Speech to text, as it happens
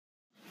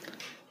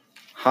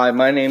Hi,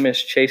 my name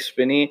is Chase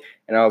Spinney,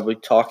 and I'll be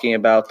talking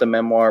about the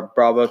memoir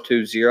Bravo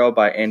 20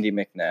 by Andy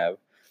McNabb.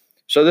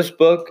 So, this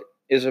book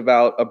is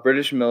about a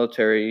British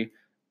military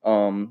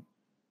um,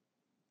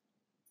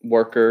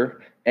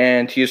 worker,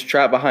 and he is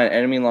trapped behind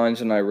enemy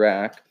lines in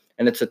Iraq,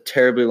 and it's a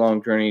terribly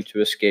long journey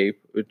to escape.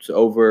 It's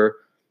over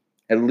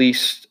at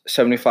least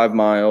 75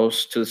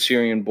 miles to the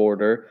Syrian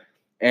border,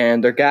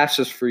 and their gas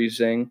is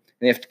freezing, and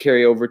they have to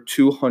carry over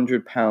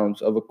 200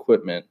 pounds of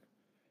equipment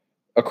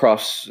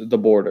across the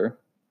border.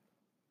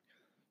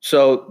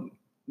 So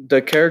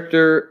the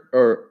character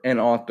or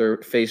an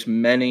author face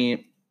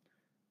many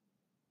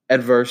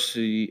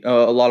adversity,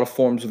 a lot of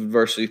forms of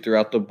adversity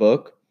throughout the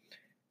book,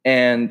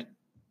 and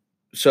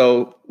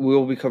so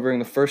we'll be covering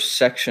the first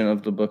section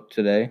of the book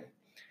today.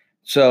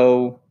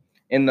 So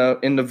in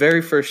the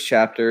very first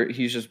chapter,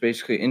 he's just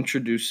basically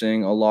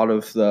introducing a lot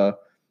of the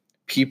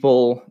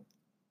people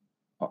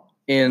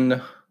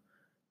in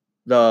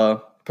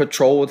the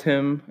patrol with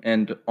him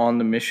and on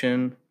the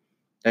mission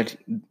that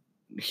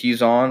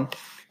he's on,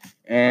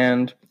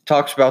 and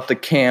talks about the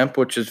camp,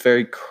 which is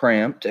very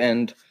cramped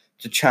and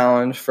it's a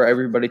challenge for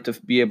everybody to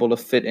be able to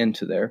fit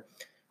into there.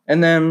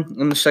 And then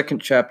in the second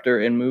chapter,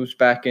 it moves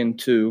back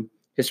into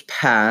his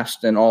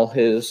past and all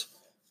his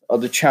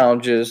other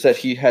challenges that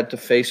he had to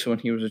face when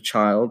he was a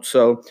child.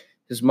 So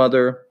his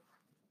mother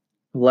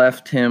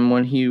left him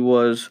when he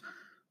was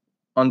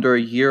under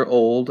a year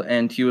old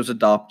and he was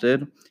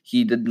adopted.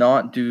 He did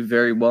not do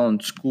very well in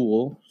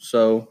school,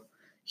 so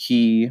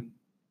he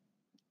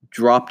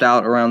dropped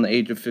out around the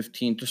age of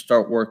 15 to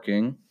start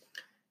working,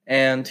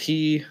 and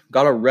he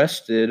got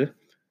arrested,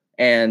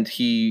 and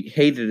he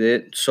hated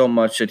it so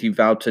much that he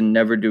vowed to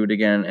never do it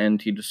again,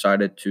 and he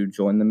decided to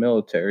join the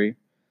military.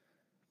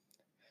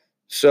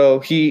 So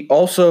he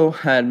also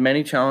had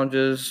many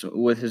challenges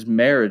with his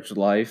marriage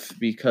life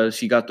because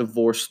he got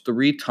divorced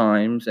 3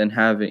 times, and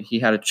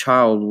he had a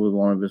child with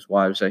one of his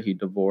wives that he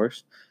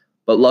divorced.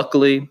 But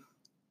luckily,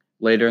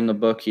 later in the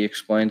book, he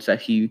explains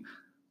that he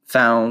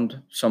found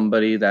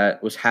somebody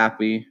that was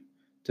happy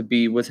to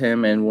be with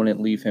him and wouldn't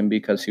leave him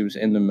because he was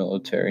in the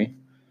military.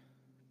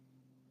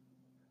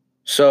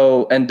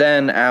 So, and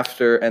then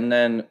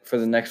for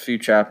the next few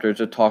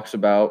chapters, it talks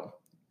about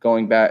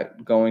going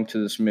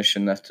to this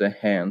mission that's at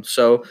hand.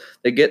 So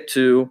they get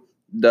to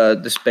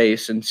this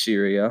base in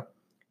Syria,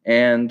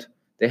 and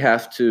they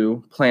have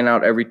to plan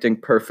out everything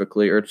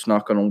perfectly, or it's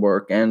not going to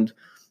work. And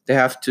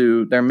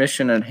their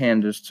mission at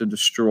hand is to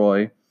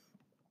destroy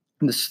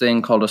this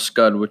thing called a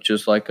Scud, which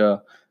is like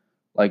a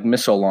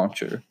missile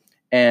launcher.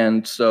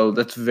 And so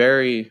that's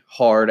very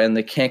hard, and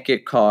they can't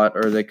get caught,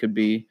 or they could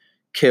be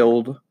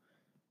killed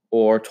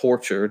or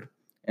tortured.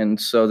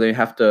 And so they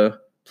have to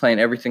plan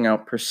everything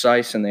out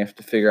precise, and they have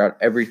to figure out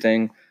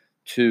everything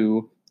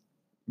to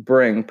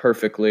bring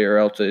perfectly, or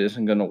else it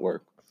isn't going to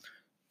work.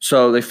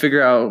 So they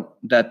figure out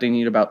that they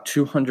need about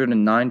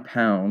 209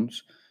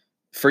 pounds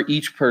for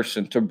each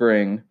person to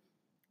bring,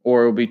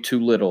 or it'll be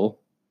too little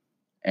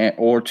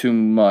or too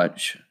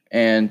much,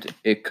 and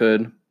it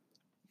could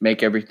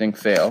make everything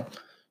fail.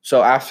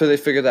 So after they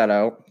figure that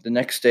out, the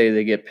next day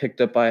they get picked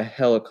up by a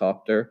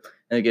helicopter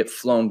and they get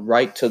flown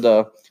right to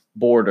the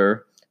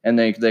border, and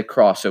they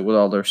cross it with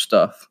all their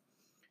stuff.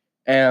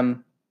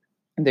 And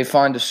they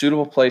find a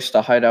suitable place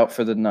to hide out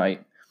for the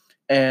night.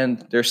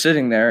 And they're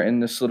sitting there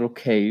in this little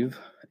cave,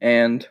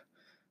 and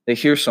they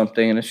hear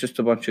something, and it's just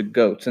a bunch of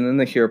goats. And then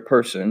they hear a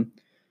person,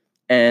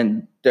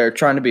 and they're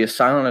trying to be as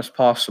silent as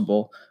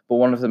possible, but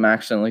one of them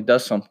accidentally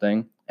does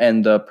something,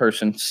 and the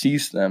person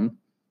sees them,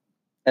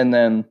 and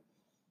then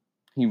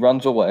he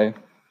runs away.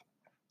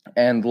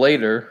 And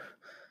later,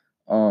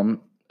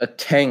 a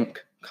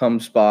tank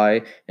comes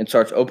by and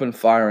starts open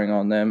firing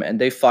on them,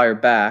 and they fire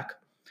back.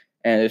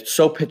 And it's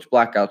so pitch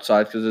black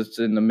outside because it's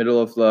in the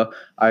middle of the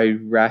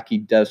Iraqi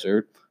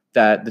desert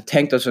that the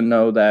tank doesn't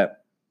know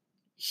that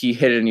he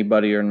hit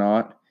anybody or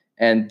not,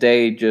 and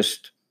they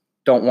just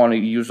don't want to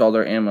use all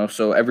their ammo.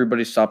 So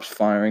everybody stops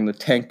firing. The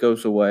tank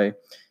goes away,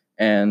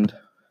 and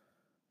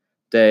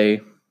they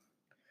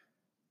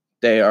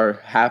are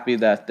happy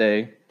that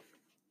they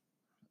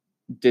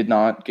did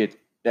not get,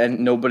 and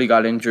nobody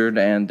got injured,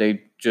 and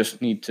they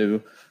just need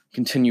to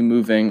continue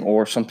moving,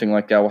 or something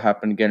like that will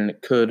happen again, and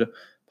it could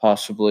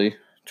possibly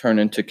turn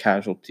into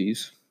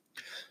casualties.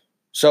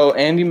 So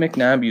Andy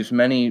McNabb used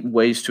many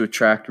ways to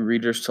attract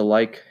readers to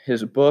like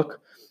his book.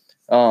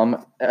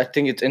 I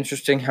think it's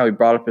interesting how he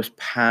brought up his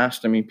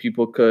past. I mean,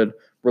 people could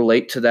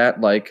relate to that,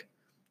 like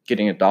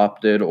getting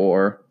adopted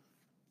or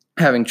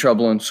having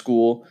trouble in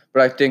school,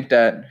 but I think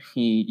that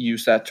he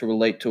used that to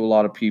relate to a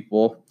lot of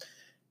people.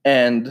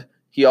 And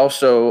he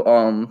also,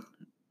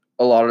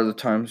 a lot of the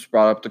times,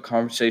 brought up the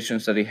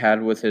conversations that he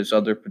had with his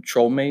other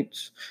patrol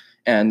mates,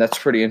 and that's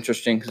pretty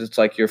interesting because it's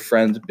like your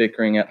friends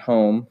bickering at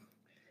home.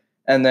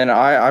 And then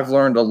I've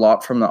learned a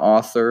lot from the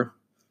author,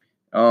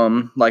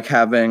 like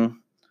having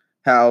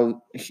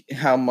how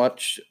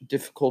much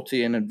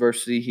difficulty and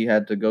adversity he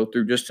had to go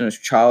through just in his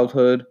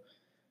childhood.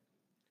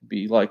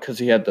 Be like, because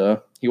he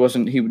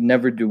would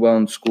never do well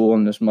in school,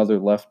 and his mother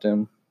left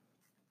him.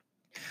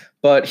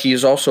 But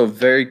he's also a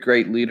very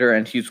great leader,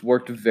 and he's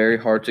worked very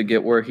hard to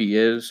get where he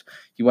is.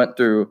 He went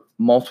through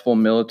multiple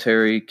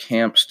military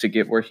camps to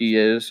get where he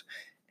is,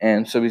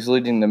 and so he's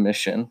leading the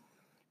mission,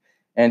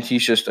 and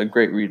he's just a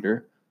great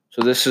reader.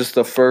 So this is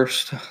the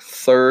first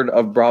third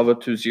of Bravo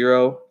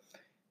 20,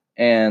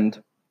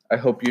 and I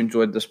hope you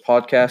enjoyed this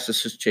podcast.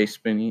 This is Chase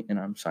Spinney, and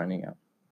I'm signing out.